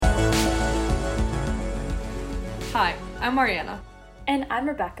Hi, I'm Mariana. And I'm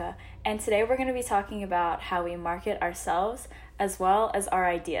Rebecca, and today we're going to be talking about how we market ourselves as well as our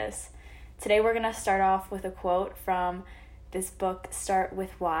ideas. Today we're going to start off with a quote from this book, Start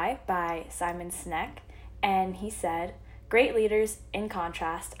With Why, by Simon Sinek, and he said, "Great leaders, in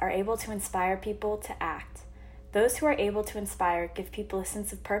contrast, are able to inspire people to act. Those who are able to inspire give people a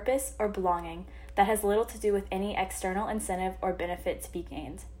sense of purpose or belonging that has little to do with any external incentive or benefit to be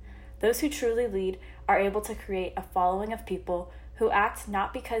gained. Those who truly lead are able to create a following of people who act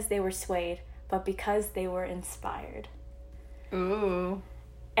not because they were swayed, but because they were inspired." Ooh.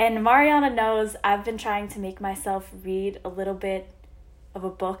 And Mariana knows I've been trying to make myself read a little bit of a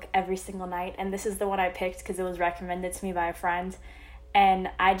book every single night, and this is the one I picked because it was recommended to me by a friend. And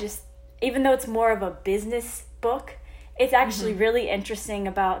I just, even though it's more of a business book, it's actually really interesting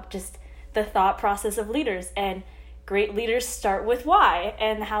about just the thought process of leaders, and great leaders start with why,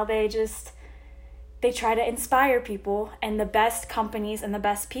 and how they try to inspire people, and the best companies and the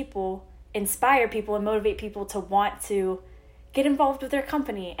best people inspire people and motivate people to want to get involved with their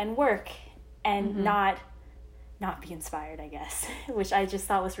company and work and not be inspired, I guess, which I just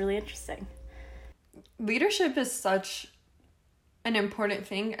thought was really interesting. Leadership is such an important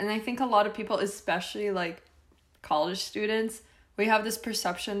thing, and I think a lot of people, especially like college students, we have this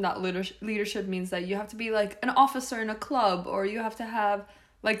perception that leadership means that you have to be like an officer in a club, or you have to have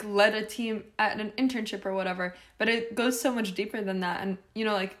like led a team at an internship or whatever, but it goes so much deeper than that. And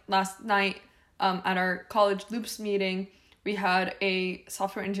like last night at our college loops meeting, we had a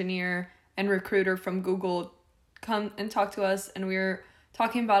software engineer and recruiter from Google come and talk to us, and we were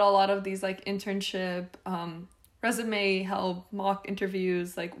talking about a lot of these like internship resume help, mock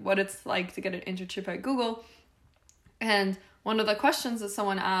interviews, like what it's like to get an internship at Google. And one of the questions that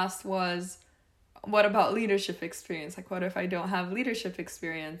someone asked was, what about leadership experience? Like, what if I don't have leadership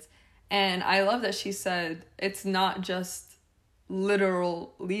experience? And I love that she said it's not just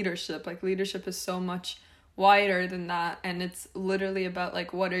literal leadership. Like, leadership is so much wider than that, and it's literally about like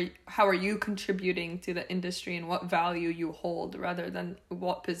how are you contributing to the industry and what value you hold rather than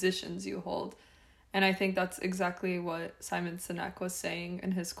what positions you hold. And I think that's exactly what Simon Sinek was saying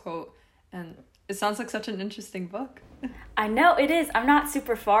in his quote, and it sounds like such an interesting book. I know it is. I'm not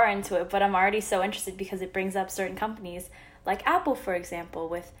super far into it, but I'm already so interested because it brings up certain companies like Apple, for example,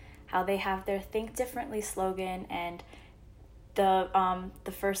 with how they have their Think Differently slogan, and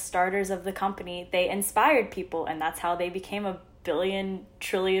the first starters of the company, they inspired people, and that's how they became a billion,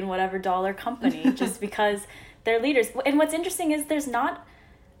 trillion, whatever dollar company, just because they're leaders. And what's interesting is there's not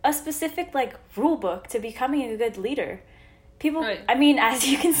a specific like rule book to becoming a good leader. People, right. I mean, as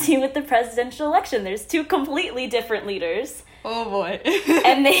you can see with the presidential election, there's two completely different leaders. Oh boy.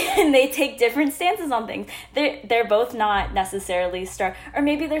 and they take different stances on things. They're both not necessarily or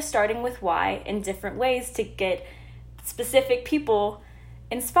maybe they're starting with why in different ways to get specific people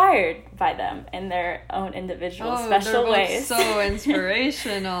inspired by them in their own individual special ways. So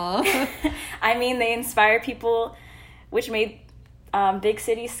inspirational. I mean, they inspire people, which made big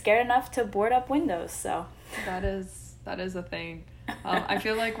cities scared enough to board up windows. So that is a thing. I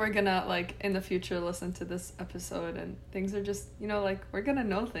feel like we're gonna like in the future listen to this episode and things are just, like we're gonna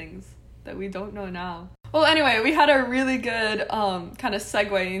know things that we don't know now. Well, anyway, we had a really good kind of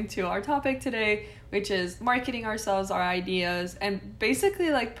segue into our topic today, which is marketing ourselves, our ideas, and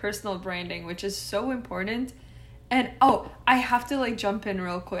basically like personal branding, which is so important. And I have to like jump in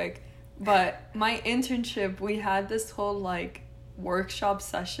real quick, but my internship, we had this whole like workshop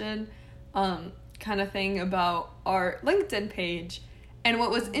session kind of thing about our LinkedIn page. And what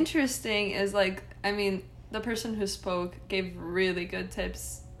was interesting is like, I mean, the person who spoke gave really good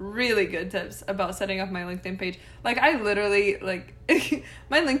tips about setting up my LinkedIn page. Like, I literally, like,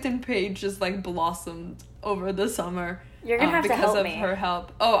 my LinkedIn page just, like, blossomed over the summer. You're gonna have to help me. Because of her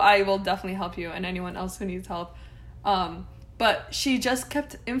help. Oh, I will definitely help you and anyone else who needs help. But she just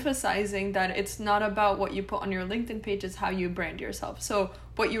kept emphasizing that it's not about what you put on your LinkedIn page, it's how you brand yourself. So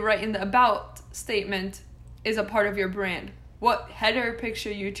what you write in the about statement is a part of your brand. What header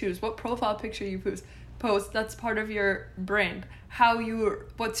picture you choose, what profile picture you post, that's part of your brand.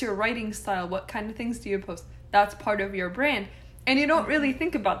 What's your writing style, what kind of things do you post, that's part of your brand. And you don't really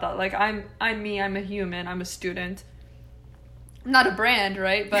think about that. Like, I'm me, I'm a human, I'm a student. I'm not a brand,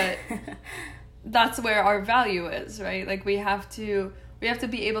 right? But that's where our value is, right? Like, we have to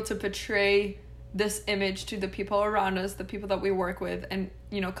be able to portray this image to the people around us, the people that we work with, and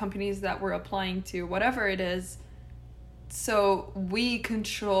companies that we're applying to, whatever it is. So we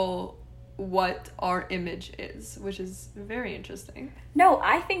control what our image is, which is very interesting. No,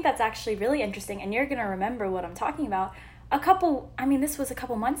 I think that's actually really interesting, and you're going to remember what I'm talking about. this was a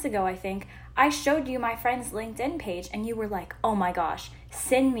couple months ago, I think, I showed you my friend's LinkedIn page and you were like, oh my gosh,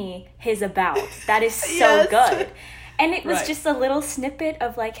 send me his about. That is so Yes. good. And it was Right. just a little snippet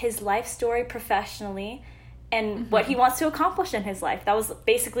of like his life story professionally and what he wants to accomplish in his life. That was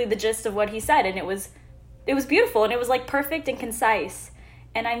basically the gist of what he said. And it was beautiful and it was like perfect and concise.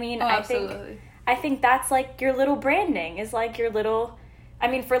 And I mean, Absolutely. I think that's like your little branding is like your little,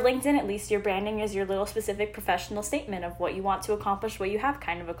 for LinkedIn at least, your branding is your little specific professional statement of what you want to accomplish, what you have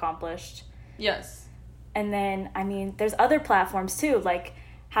kind of accomplished. Yes. And then, there's other platforms too, like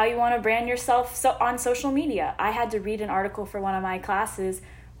how you want to brand yourself on social media. I had to read an article for one of my classes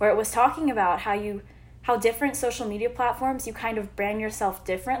where it was talking about how different social media platforms, you kind of brand yourself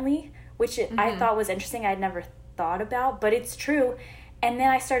differently, which I thought was interesting. I'd never thought about, but it's true. And then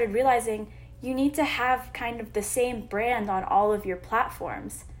I started realizing you need to have kind of the same brand on all of your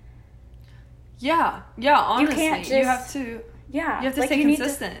platforms. Yeah. Yeah, honestly. can't you just- have to Yeah. you have to like, stay you need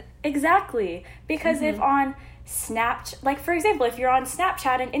consistent. Exactly. Because if on Snapchat, like for example, if you're on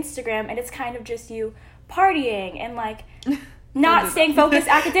Snapchat and Instagram and it's kind of just you partying and like not do staying focused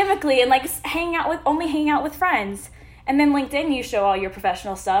academically and like hanging out with friends, and then LinkedIn you show all your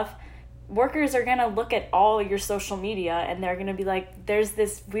professional stuff, workers are going to look at all your social media and they're going to be like, there's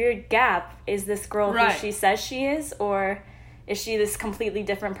this weird gap. Is this girl Right. who she says she is, or is she this completely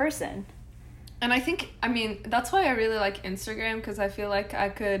different person? And I think, that's why I really like Instagram, because I feel like I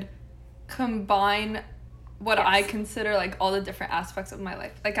could combine what Yes. I consider like all the different aspects of my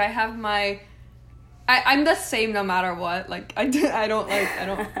life. Like I have I'm the same no matter what. Like I'm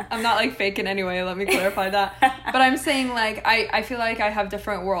not like fake in any way, let me clarify that. But I'm saying like I feel like I have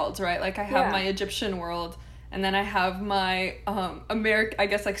different worlds, right? Like I have Yeah. my Egyptian world, and then I have my I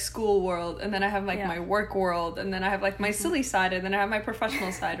guess like school world, and then I have like Yeah. my work world, and then I have like my silly side, and then I have my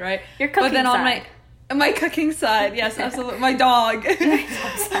professional side, right? Your But cooking then on side. my cooking side, yes, absolutely. My dog.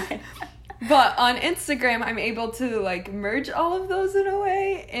 But on Instagram, I'm able to like merge all of those in a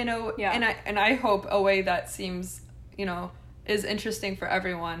way, Yeah. and I hope a way that seems, is interesting for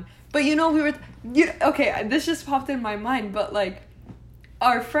everyone. But okay, this just popped in my mind, but like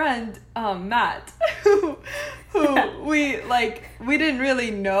our friend Matt, who we didn't really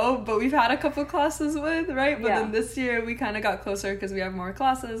know, but we've had a couple classes with, right? But Yeah. then this year we kind of got closer because we have more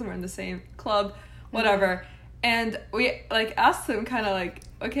classes, we're in the same club, whatever. And we like asked him kind of like,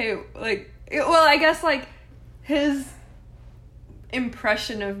 okay, like, well, I guess like his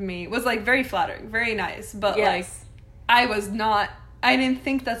impression of me was like very flattering, very nice, but like Yes. I didn't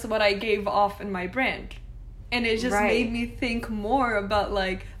think that's what I gave off in my brand. And it just Right. made me think more about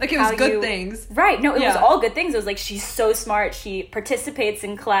like it How was good you- things. Right. No, it was Yeah. all good things. It was like, she's so smart. She participates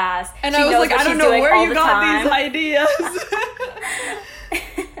in class. And she I was knows like, what I don't she's know doing where all you the got time. these ideas.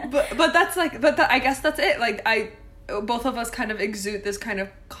 but that's like, I guess that's it. Like both of us kind of exude this kind of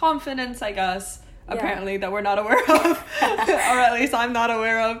confidence, I guess, Yeah. apparently, that we're not aware of, or at least I'm not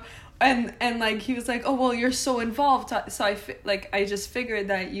aware of. And like he was like, oh well, you're so involved, so I just figured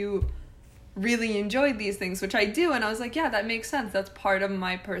that you really enjoyed these things, which I do. And I was like, yeah, that makes sense. That's part of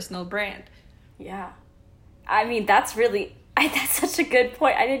my personal brand. Yeah. That's such a good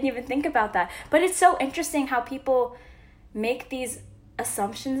point. I didn't even think about that. But it's so interesting how people make these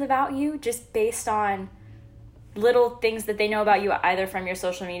assumptions about you just based on little things that they know about you, either from your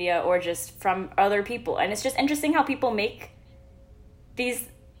social media or just from other people. And it's just interesting how people make these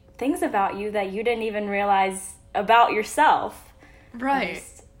things about you that you didn't even realize about yourself. Right.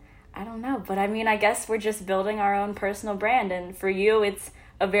 I don't know, but I guess we're just building our own personal brand, and for you, it's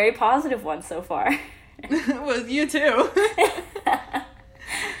a very positive one so far. With you too.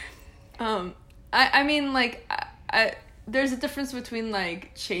 There's a difference between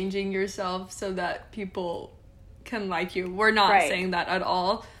like changing yourself so that people can like you. We're not Right. saying that at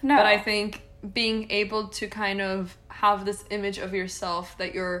all. No. But I think being able to kind of have this image of yourself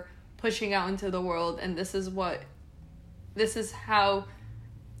that you're pushing out into the world, and this is how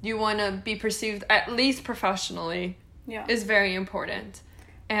you want to be perceived, at least professionally, Yeah. is very important.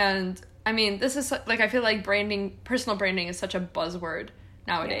 And this is like, I feel like personal branding is such a buzzword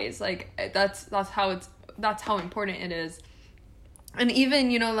nowadays. Yeah. Like that's how important it is. And even,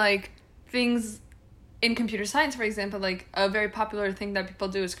 like things in computer science, for example, like a very popular thing that people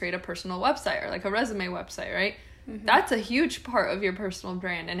do is create a personal website or like a resume website, right? Mm-hmm. That's a huge part of your personal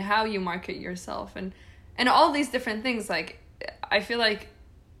brand and how you market yourself and all these different things. Like I feel like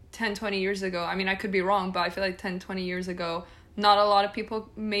 10, 20 years ago, I could be wrong, but I feel like 10, 20 years ago, not a lot of people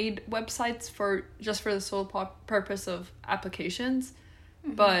made websites for the sole purpose of applications.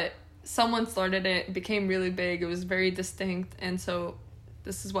 Mm-hmm. But someone started it became really big. It was very distinct. And so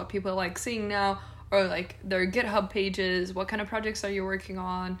this is what people like seeing now. or like their GitHub pages. What kind of projects are you working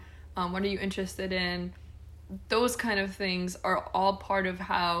on? What are you interested in? Those kind of things are all part of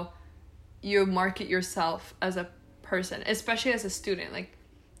how you market yourself as a person, especially as a student. Like,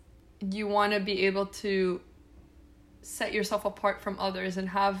 you want to be able to set yourself apart from others and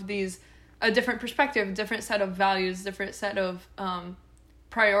have a different perspective, different set of values, different set of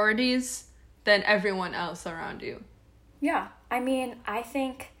priorities than everyone else around you. Yeah. I mean,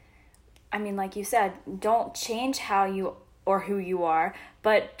 like you said, don't change how you or who you are,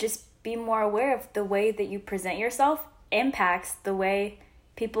 but just be more aware of the way that you present yourself impacts the way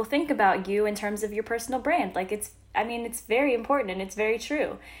people think about you in terms of your personal brand. Like, it's very important, and it's very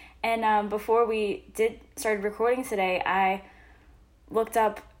true. And before we started recording today, I looked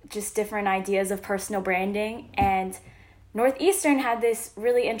up just different ideas of personal branding, and Northeastern had this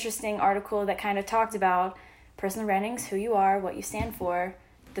really interesting article that kind of talked about personal branding is who you are, what you stand for,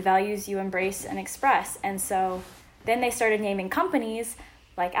 the values you embrace and express. And so then they started naming companies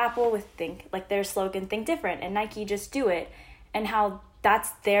like Apple with their slogan, Think Different, and Nike, Just Do It, and how that's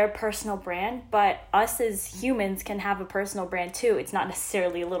their personal brand. But us as humans can have a personal brand too. It's not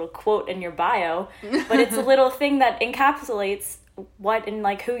necessarily a little quote in your bio, but it's a little thing that encapsulates what and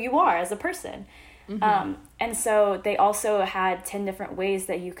like who you are as a person. Mm-hmm. And so they also had 10 different ways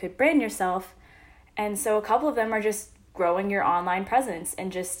that you could brand yourself. And so a couple of them are just growing your online presence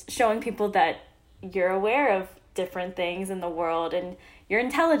and just showing people that you're aware of different things in the world, and you're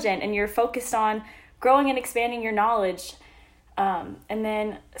intelligent, and you're focused on growing and expanding your knowledge. And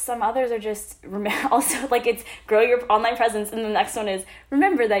then some others are just also like it's grow your online presence, and the next one is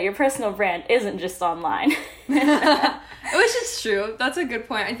remember that your personal brand isn't just online. Which is true. That's a good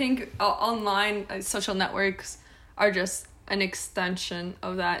point. I think online social networks are just an extension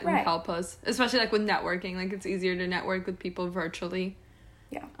of that and help us, especially like with networking. Like, it's easier to network with people virtually,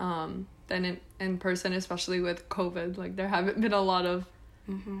 than in person, especially with COVID. Like, there haven't been a lot of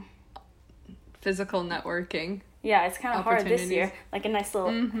physical networking. Yeah, it's kind of hard this year. Like a nice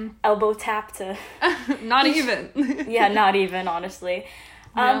little elbow tap to... Not even. Yeah, not even, honestly.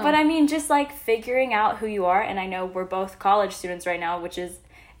 No. But I mean, just like figuring out who you are. And I know we're both college students right now, which is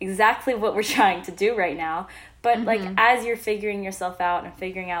exactly what we're trying to do right now. But like, as you're figuring yourself out and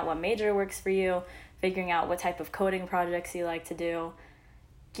figuring out what major works for you, figuring out what type of coding projects you like to do,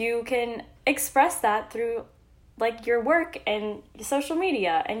 you can express that through like your work and social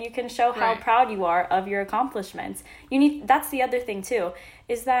media, and you can show how proud you are of your accomplishments. That's the other thing too,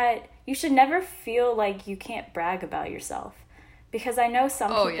 is that you should never feel like you can't brag about yourself, because I know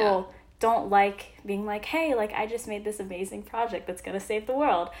some people don't like being like, hey, like I just made this amazing project that's going to save the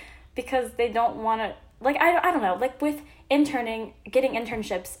world, because they don't want to, like, I don't know, like with getting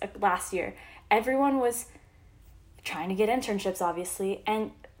internships last year, everyone was trying to get internships, obviously,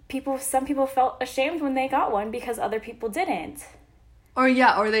 and some people felt ashamed when they got one because other people didn't. Or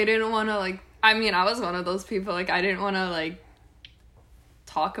they didn't want to, like, I mean, I was one of those people, like, I didn't want to, like,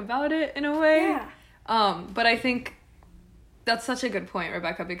 talk about it in a way. Yeah. But I think that's such a good point,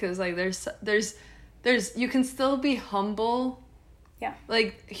 Rebecca, because, like, there's you can still be humble. Yeah.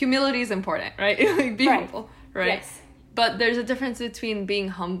 Like, humility is important, right? Like, be humble, right? Yes. But there's a difference between being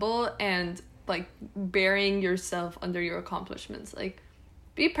humble and, like, burying yourself under your accomplishments. Like,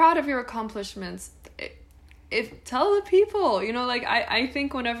 be proud of your accomplishments. Tell the people, you know, like, I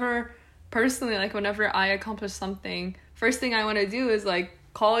think whenever I accomplish something, first thing I want to do is, like,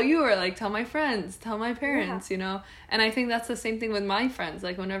 call you or, like, tell my friends, tell my parents, you know? And I think that's the same thing with my friends.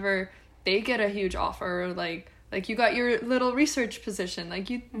 Like, whenever they get a huge offer, or like you got your little research position, like,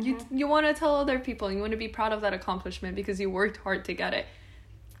 you want to tell other people, and you want to be proud of that accomplishment because you worked hard to get it.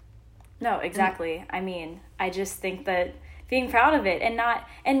 No, exactly. I mean, I just think that being proud of it,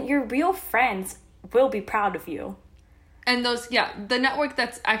 and your real friends will be proud of you. And the network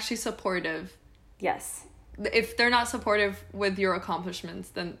that's actually supportive. Yes. If they're not supportive with your accomplishments,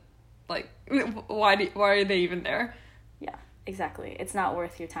 then, like, why are they even there? Yeah, exactly. It's not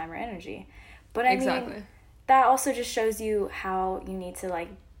worth your time or energy. But I mean, that also just shows you how you need to, like,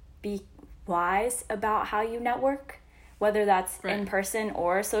 be wise about how you network, whether that's in person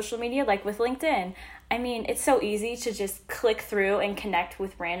or social media, like with LinkedIn. I mean, it's so easy to just click through and connect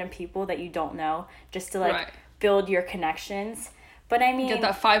with random people that you don't know, just to, like, build your connections. But I mean... Get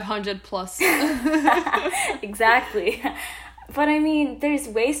that 500 plus. Exactly. But I mean, there's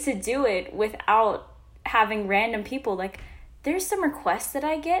ways to do it without having random people. Like, there's some requests that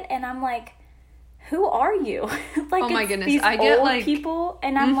I get, and I'm like, who are you? Like, oh my goodness. These I get, old like... people,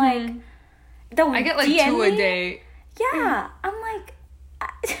 and I'm like... I get, like, DM 2 a day. Yeah. I'm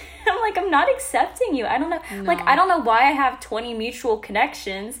like, I'm not accepting you. I don't know. No. Like, I don't know why I have 20 mutual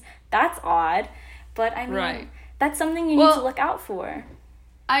connections. That's odd. But I mean, Right. that's something you need to look out for.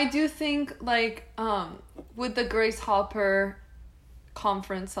 I do think, like, with the Grace Hopper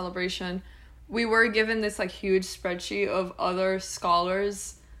conference celebration, we were given this, like, huge spreadsheet of other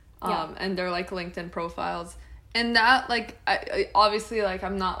scholars and their, like, LinkedIn profiles. And that, like, I obviously, like,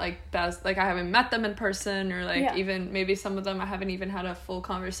 I'm not, like, best, like, I haven't met them in person, or, like, even maybe some of them I haven't even had a full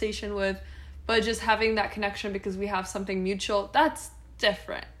conversation with, but just having that connection because we have something mutual, that's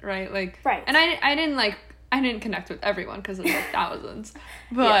different, right? Like, right. And I didn't connect with everyone because there's, like, thousands,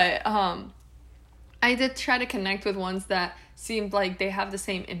 but I did try to connect with ones that seemed like they have the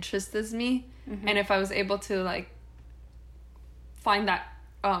same interest as me, and if I was able to, like, find that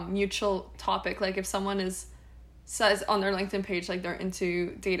mutual topic, like, if someone says on their LinkedIn page, like, they're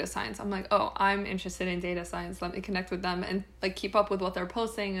into data science, I'm like, oh, I'm interested in data science, let me connect with them and, like, keep up with what they're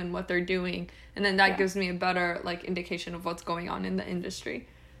posting and what they're doing, and then that gives me a better, like, indication of what's going on in the industry.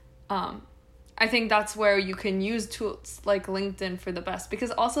 I think that's where you can use tools like LinkedIn for the best,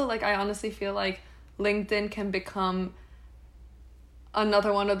 because also, like, I honestly feel like LinkedIn can become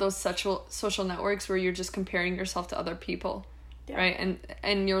another one of those social networks where you're just comparing yourself to other people, right?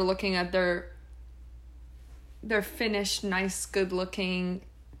 And you're looking at their finished, nice, good-looking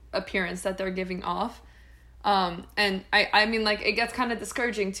appearance that they're giving off. And I mean, like, it gets kind of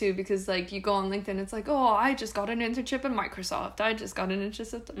discouraging, too, because, like, you go on LinkedIn, it's like, oh, I just got an internship at Microsoft. I just got an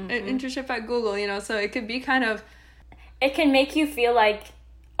internship at Google, you know? So it could be kind of... It can make you feel like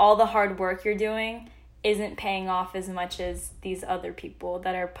all the hard work you're doing isn't paying off as much as these other people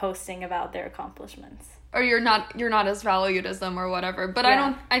that are posting about their accomplishments. Or you're not as valued as them or whatever. But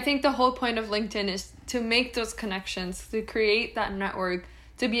I think the whole point of LinkedIn is to make those connections, to create that network,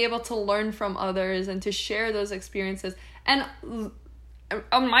 to be able to learn from others and to share those experiences. And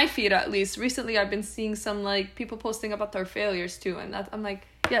on my feed, at least, recently I've been seeing some, like, people posting about their failures too. And that I'm like,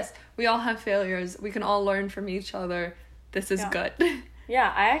 yes, we all have failures. We can all learn from each other. This is good.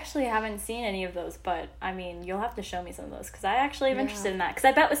 Yeah, I actually haven't seen any of those, but, I mean, you'll have to show me some of those, because I actually am interested in that. Because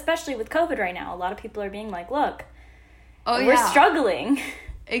I bet, especially with COVID right now, a lot of people are being like, look, we're struggling.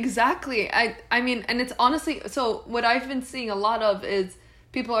 Exactly. I mean, and it's honestly, so what I've been seeing a lot of is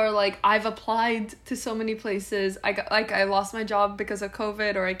people are like, I've applied to so many places, I lost my job because of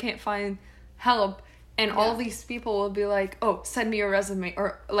COVID, or I can't find help. And all these people will be like, oh, send me your resume,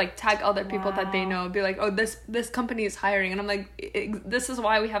 or, like, tag other people that they know, be like, oh, this company is hiring. And I'm like, this is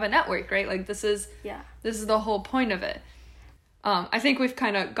why we have a network, right? Like, this is the whole point of it. I think we've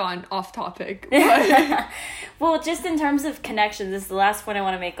kind of gone off topic. But... Well, just in terms of connections, this is the last point I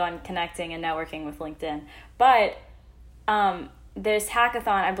want to make on connecting and networking with LinkedIn. But there's hackathon,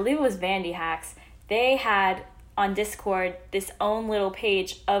 I believe it was Vandy Hacks. They had on Discord this own little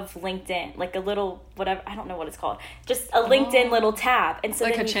page of LinkedIn, like a little whatever, I don't know what it's called, just a LinkedIn little tab. And so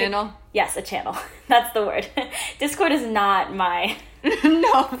like a channel? Yes, a channel. That's the word. Discord is not my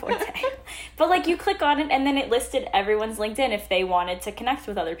forte. But, like, you click on it and then it listed everyone's LinkedIn if they wanted to connect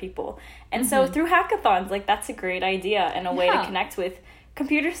with other people. And so through hackathons, like, that's a great idea and a way to connect with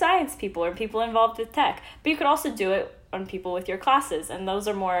computer science people or people involved with tech. But you could also do it on people with your classes, and those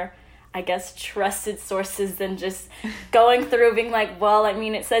are more, I guess, trusted sources than just going through being like, well, I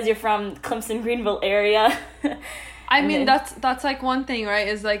mean, it says you're from Clemson Greenville area. I mean, that's like one thing, right?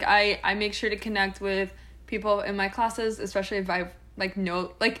 Is like I make sure to connect with people in my classes, especially if I like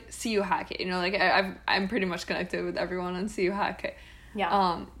know, like, CU Hack It, you know, like I'm pretty much connected with everyone on CU Hack It.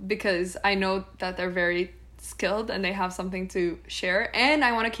 Yeah. Because I know that they're very skilled and they have something to share, and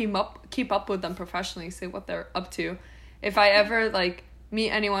I want to keep up with them professionally, see what they're up to. If I ever like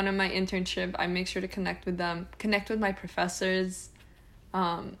meet anyone in my internship, I make sure to connect with them, connect with my professors,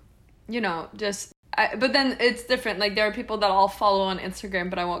 you know, just, but then it's different. Like, there are people that I'll follow on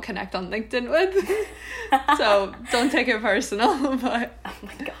Instagram, but I won't connect on LinkedIn with. So don't take it personal, but. Oh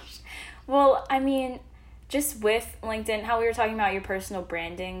my gosh. Well, I mean, just with LinkedIn, how we were talking about your personal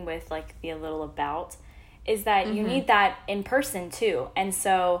branding with, like, the little about, is that you need that in person too. And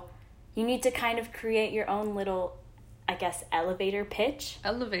so you need to kind of create your own little, I guess, elevator pitch.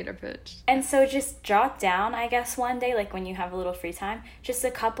 And so just jot down, I guess, one day, like when you have a little free time, just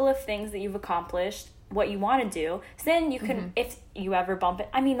a couple of things that you've accomplished, what you want to do. So then you can, if you ever bump it,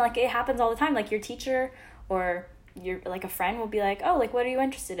 I mean, like, it happens all the time. Like, your teacher or your, like, a friend will be like, oh, like, what are you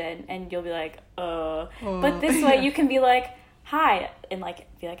interested in? And you'll be like, But this way you can be like, hi, and, like,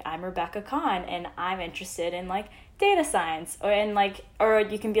 be like, I'm Rebecca Kahn, and I'm interested in, like, data science. Or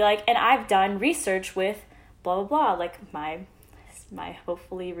you can be like, and I've done research with blah blah blah, like my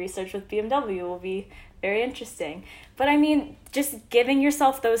hopefully research with BMW will be very interesting. But I mean, just giving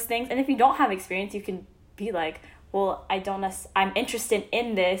yourself those things, and if you don't have experience, you can be like, well, I'm interested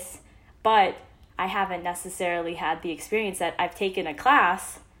in this, but I haven't necessarily had the experience that I've taken a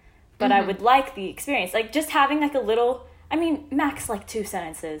class, but I would like the experience. Like, just having, like, a little, I mean, max, like, 2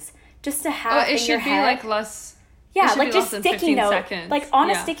 sentences, just to have in your head. It should be, like, less. Yeah, like, just sticky note. Seconds. Like, on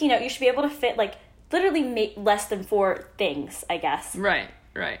a sticky note, you should be able to fit, like, literally make less than 4 things, I guess. Right.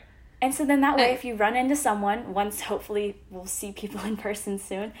 And so then that way, if you run into someone, once hopefully we'll see people in person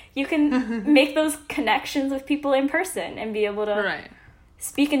soon, you can make those connections with people in person and be able to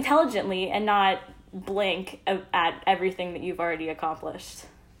speak intelligently and not blink at everything that you've already accomplished.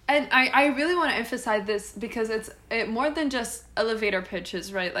 And I really want to emphasize this because it's more than just elevator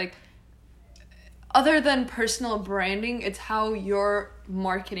pitches, right? Like, other than personal branding, it's how you're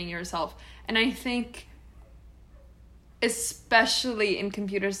marketing yourself. And I think, especially in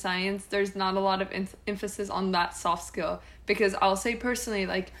computer science, there's not a lot of emphasis on that soft skill. Because I'll say personally,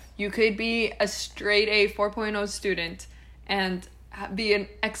 like, you could be a straight A 4.0 student and be an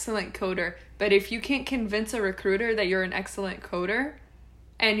excellent coder. But if you can't convince a recruiter that you're an excellent coder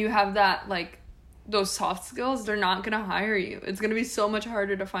and you have that, like, those soft skills, they're not going to hire you. It's going to be so much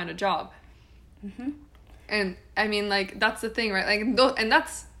harder to find a job. And I mean, like, that's the thing, right? Like, and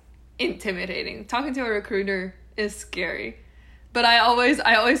that's intimidating. Talking to a recruiter is scary. But I always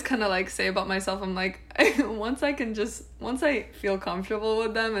kind of, like, say about myself, I'm like, once I feel comfortable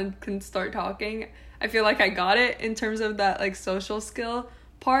with them and can start talking, I feel like I got it in terms of that, like, social skill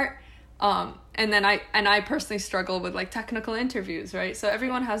part. And then I personally struggle with, like, technical interviews, right? So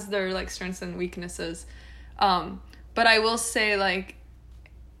everyone has their, like, strengths and weaknesses. But I will say, like,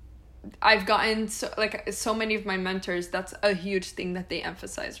 I've gotten so many of my mentors, that's a huge thing that they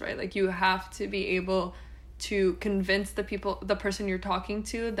emphasize, right? Like, you have to be able to convince the person you're talking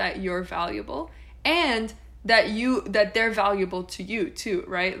to that you're valuable and that they're valuable to you too,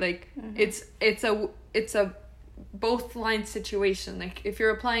 right? Like, it's a both line situation. Like, if you're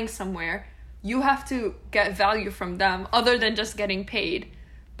applying somewhere, you have to get value from them other than just getting paid,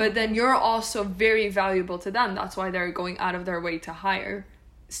 but then you're also very valuable to them. That's why they're going out of their way to hire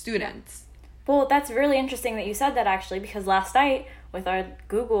students. Well, that's really interesting that you said that, actually, because last night with our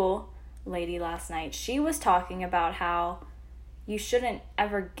Google lady she was talking about how you shouldn't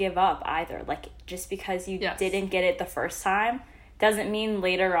ever give up either. Like, just because you didn't get it the first time doesn't mean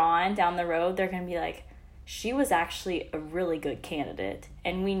later on down the road they're going to be like, she was actually a really good candidate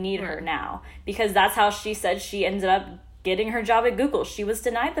and we need her now. Because that's how she said she ended up getting her job at Google. She was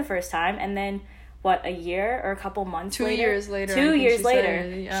denied the first time, and then a year or a couple months later? 2 years later. 2 years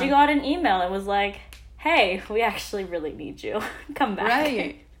later, she got an email. It was like, hey, we actually really need you. Come back.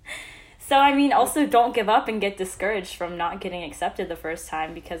 Right. So, I mean, also don't give up and get discouraged from not getting accepted the first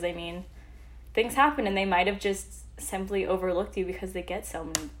time, because, I mean, things happen and they might have just simply overlooked you because they get so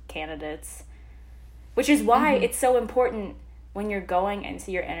many candidates. Which is why it's so important when you're going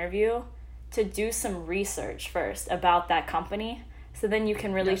into your interview to do some research first about that company, so then you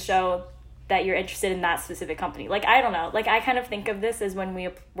can really show that you're interested in that specific company. Like, I don't know. Like, I kind of think of this as when we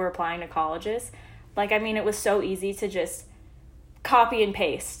were applying to colleges. Like, I mean, it was so easy to just copy and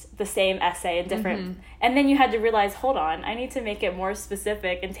paste the same essay in different... And then you had to realize, hold on, I need to make it more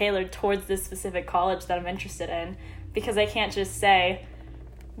specific and tailored towards this specific college that I'm interested in. Because I can't just say,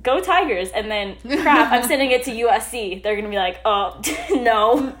 go Tigers, and then, crap, I'm sending it to USC. They're going to be like, oh,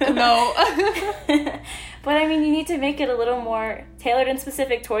 no. No. But, I mean, you need to make it a little more tailored and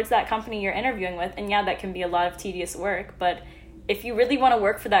specific towards that company you're interviewing with. And, yeah, that can be a lot of tedious work. But if you really want to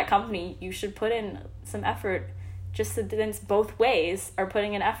work for that company, you should put in some effort, just so that both ways are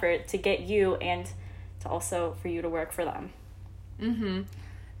putting in effort to get you and to also for you to work for them.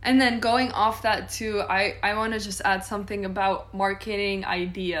 And then going off that, too, I want to just add something about marketing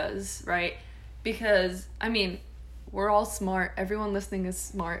ideas, right? Because, I mean, we're all smart. Everyone listening is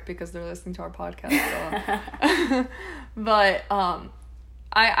smart because they're listening to our podcast. So. But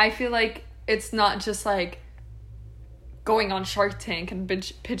I feel like it's not just, like, going on Shark Tank and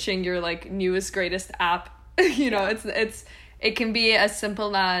pitching your, like, newest, greatest app. You know, it can be as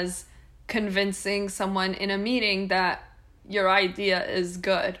simple as convincing someone in a meeting that your idea is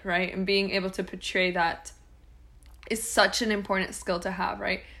good, right? And being able to portray that is such an important skill to have,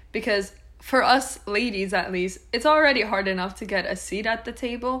 right? Because for us ladies, at least, it's already hard enough to get a seat at the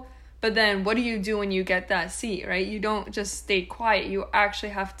table. But then what do you do when you get that seat, right? You don't just stay quiet. You actually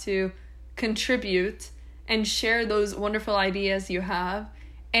have to contribute and share those wonderful ideas you have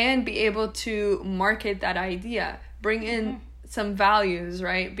and be able to market that idea. Bring in some values,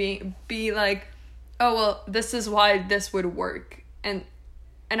 right? Be like, oh, well, this is why this would work. And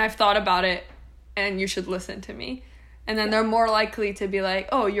I've thought about it and you should listen to me. And then they're more likely to be like,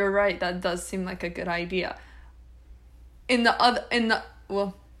 oh, you're right, that does seem like a good idea.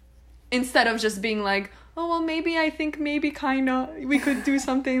 instead of just being like, oh, well, maybe I think maybe kind of we could do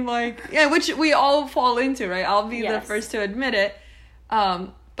something like, yeah, which we all fall into, right? I'll be the first to admit it.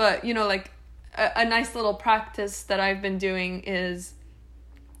 But, you know, like a nice little practice that I've been doing is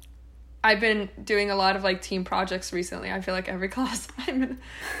I've been doing a lot of like team projects recently. I feel like every class I'm in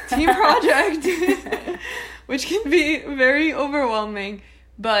a team project, which can be very overwhelming.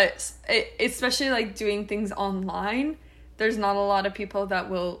 But especially like doing things online, there's not a lot of people that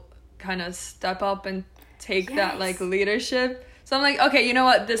will kind of step up and take that like leadership. So I'm like, okay, you know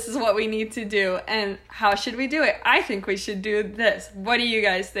what? This is what we need to do. And how should we do it? I think we should do this. What do you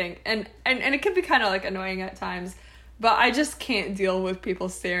guys think? And it can be kind of like annoying at times. But I just can't deal with people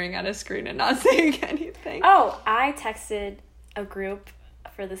staring at a screen and not saying anything. Oh, I texted a group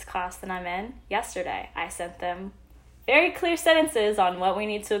for this class that I'm in yesterday. I sent them very clear sentences on what we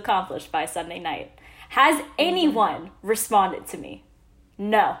need to accomplish by Sunday night. Has anyone responded to me?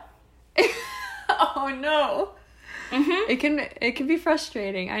 No. Oh, no. Mm-hmm. It can be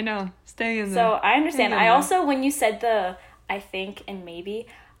frustrating. I know. Stay in there. So I understand. I also, when you said the I think and maybe,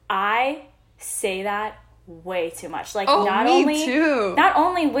 I say that way too much. Like, not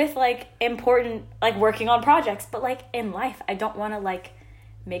only with like important, like working on projects, but like in life, I don't want to like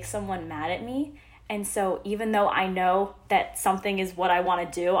make someone mad at me. And so even though I know that something is what I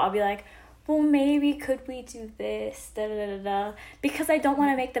want to do, I'll be like, well, maybe could we do this, da da da da, because I don't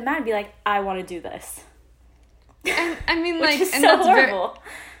want to make them mad and be like, I want to do this. And I mean, which like, is and so that's horrible.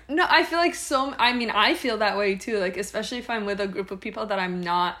 No, I feel like I feel that way too, like, especially if I'm with a group of people that I'm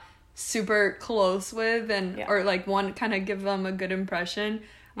not super close with and or like want to kind of give them a good impression.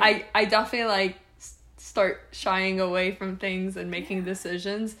 I definitely like start shying away from things and making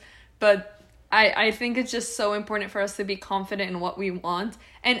decisions, but I think it's just so important for us to be confident in what we want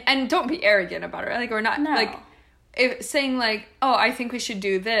and don't be arrogant about it. Like, we're not like, if saying like, oh, I think we should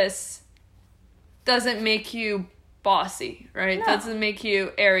do this doesn't make you bossy, right? No. Doesn't make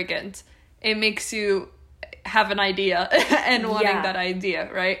you arrogant. It makes you have an idea and wanting that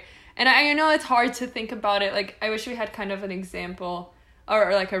idea, right? And I know it's hard to think about it. Like, I wish we had kind of an example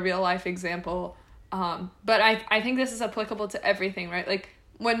or like a real life example. But I think this is applicable to everything, right? Like,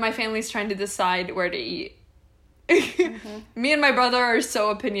 when my family's trying to decide where to eat, me and my brother are so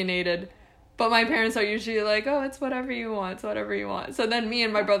opinionated, but my parents are usually like, oh, it's whatever you want. It's whatever you want. So then me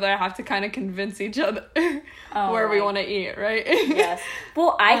and my brother have to kind of convince each other where we want to eat, right? Yes.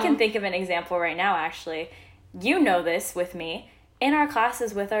 Well, I can think of an example right now, actually. You know this with me. In our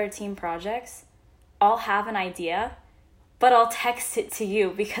classes with our team projects, I'll have an idea, but I'll text it to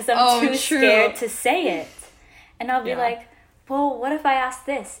you because I'm too scared to say it. And I'll be like, well, what if I ask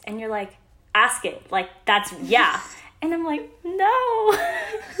this? And you're like, ask it. Like, that's, And I'm like, no.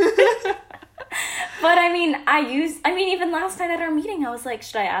 But I mean, even last night at our meeting, I was like,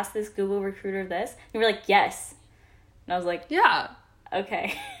 should I ask this Google Recruiter this? And you were like, yes. And I was like, yeah.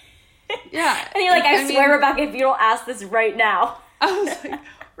 Okay. Yeah. And you're like, I swear, Rebecca, if you don't ask this right now. I was like,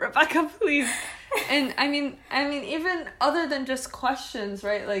 Rebecca, please. And I mean, even other than just questions,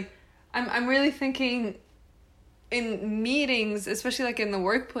 right? Like, I'm really thinking in meetings, especially like in the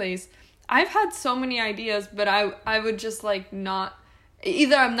workplace, I've had so many ideas, but I would just like not,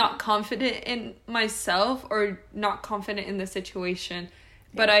 either I'm not confident in myself or not confident in the situation.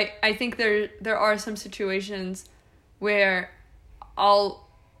 But I think there are some situations where I'll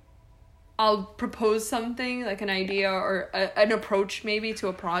propose something, like an idea or an approach maybe to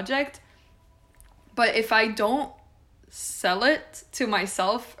a project. But if I don't sell it to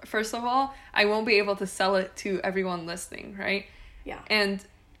myself, first of all, I won't be able to sell it to everyone listening, right? Yeah. And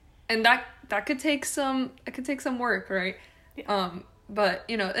that could take some work, right? Yeah. But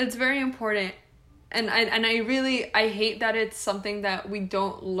you know, it's very important. And I hate that it's something that we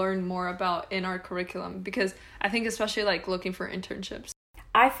don't learn more about in our curriculum, because I think especially like looking for internships.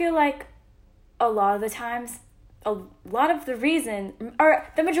 I feel like a lot of the times, a lot of the reason, or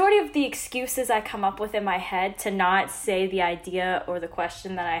the majority of the excuses I come up with in my head to not say the idea or the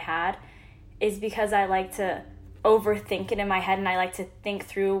question that I had is because I like to overthink it in my head, and I like to think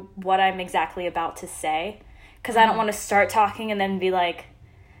through what I'm exactly about to say, because I don't want to start talking and then be like,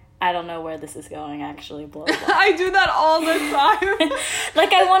 I don't know where this is going, actually, blah, blah. I do that all the time.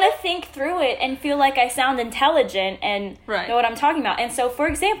 Like, I want to think through it and feel like I sound intelligent and know what I'm talking about. And so, for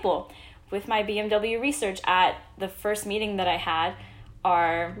example, with my BMW research at the first meeting that I had,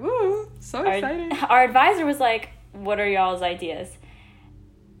 our advisor was like, what are y'all's ideas?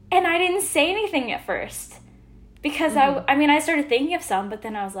 And I didn't say anything at first. Because I started thinking of some, but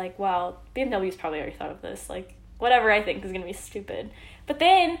then I was like, well, BMW's probably already thought of this. Like, whatever I think is going to be stupid. But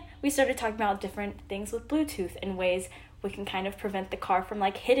then we started talking about different things with Bluetooth and ways we can kind of prevent the car from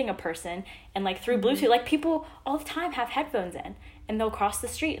like hitting a person. And like through Bluetooth, like people all the time have headphones in and they'll cross the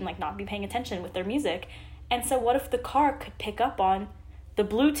street and like not be paying attention with their music. And so what if the car could pick up on the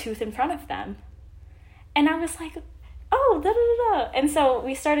Bluetooth in front of them? And I was like, oh, da-da-da-da. And so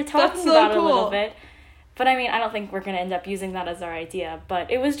we started talking about it a little bit. But I mean, I don't think we're going to end up using that as our idea.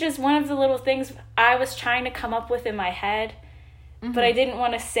 But it was just one of the little things I was trying to come up with in my head. But I didn't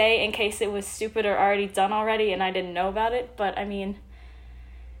want to say in case it was stupid or already done already and I didn't know about it. But I mean,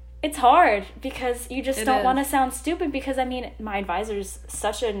 it's hard because you just don't want to sound stupid because, I mean, my advisor's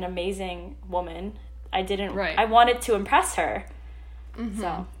such an amazing woman. I wanted to impress her.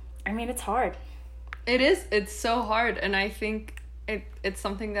 So, I mean, it's hard. It is. It's so hard. And I think it's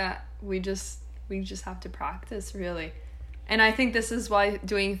something that we just have to practice, really. And I think this is why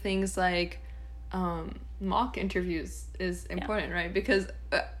doing things like mock interviews is important, right? Because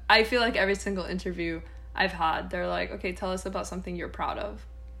I feel like every single interview I've had, they're like, okay, tell us about something you're proud of.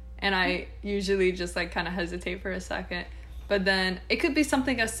 And I usually just like kind of hesitate for a second. But then it could be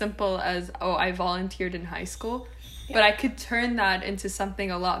something as simple as, oh, I volunteered in high school. Yeah. But I could turn that into something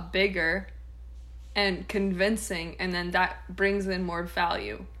a lot bigger and convincing, and then that brings in more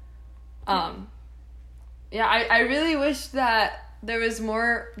value. I really wish that there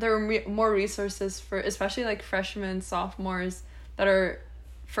were more resources for especially like freshmen, sophomores that are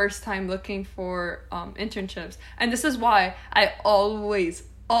first time looking for internships. And this is why I always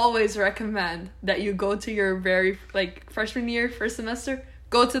recommend that you go to your very like freshman year, first semester,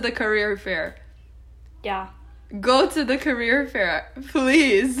 go to the career fair. Yeah. Go to the career fair,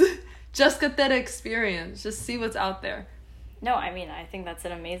 please. Just get that experience. Just see what's out there. No, I mean, I think that's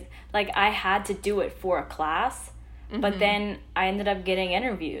an amazing... Like, I had to do it for a class, but then I ended up getting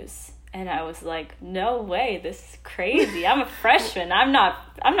interviews. And I was like, no way, this is crazy. I'm a freshman. I'm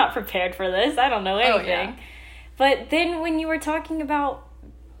not prepared for this. I don't know anything. Oh, yeah. But then when you were talking about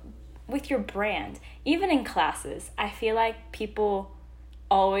with your brand, even in classes, I feel like people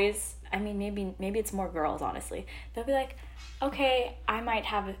always... I mean, maybe it's more girls, honestly. They'll be like, okay, I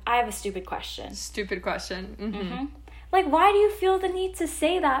have a stupid question. Stupid question. Like, why do you feel the need to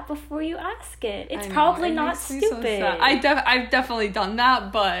say that before you ask it? It's probably not stupid. So I've definitely done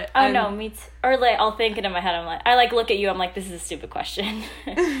that, but... Oh, no, me too. Or, like, I'll think it in my head. I'm like, I, like, look at you. I'm like, this is a stupid question.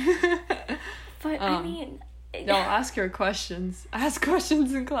 But, I mean... No, ask your questions. Ask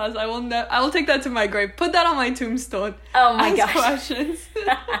questions in class. I will take that to my grave. Put that on my tombstone. Oh, my gosh. Ask questions.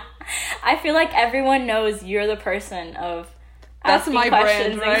 I feel like everyone knows you're the person of That's asking my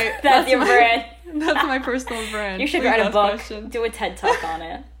questions. Brand, right? That's your brand. That's my personal brand. You should write a book. Do a TED Talk on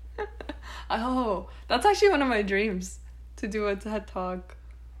it. Oh, that's actually one of my dreams, to do a TED Talk.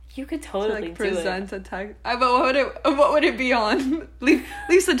 You could totally to, present a TED. But what would it be on? Leave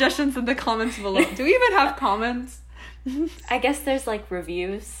suggestions in the comments below. Do we even have comments? I guess there's like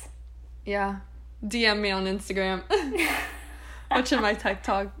reviews. Yeah. DM me on Instagram. What should my TED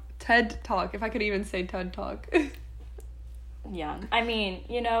Talk, if I could even say TED Talk. Yeah. I mean,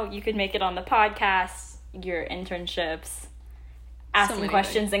 you could make it on the podcast, your internships, asking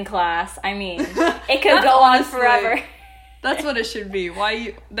questions in class. I mean, it could go on forever. That's what it should be.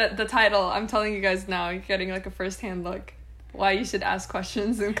 The title, I'm telling you guys now, you're getting like a first-hand look. Why you should ask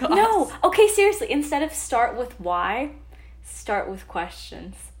questions in class. No. Okay, seriously. Instead of start with why, start with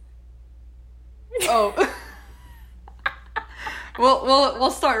questions. Oh.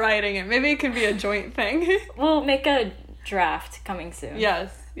 We'll start writing it. Maybe it could be a joint thing. We'll make a draft coming soon.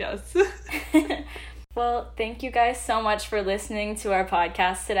 Yes. Well, thank you guys so much for listening to our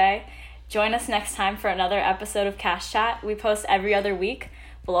podcast today. Join us next time for another episode of Cash Chat. We post every other week.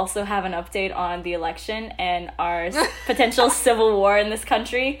 We'll also have an update on the election and our potential civil war in this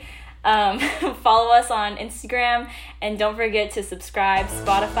country. Follow us on Instagram, and don't forget to subscribe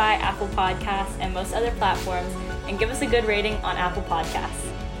Spotify, Apple Podcasts, and most other platforms, and give us a good rating on Apple Podcasts.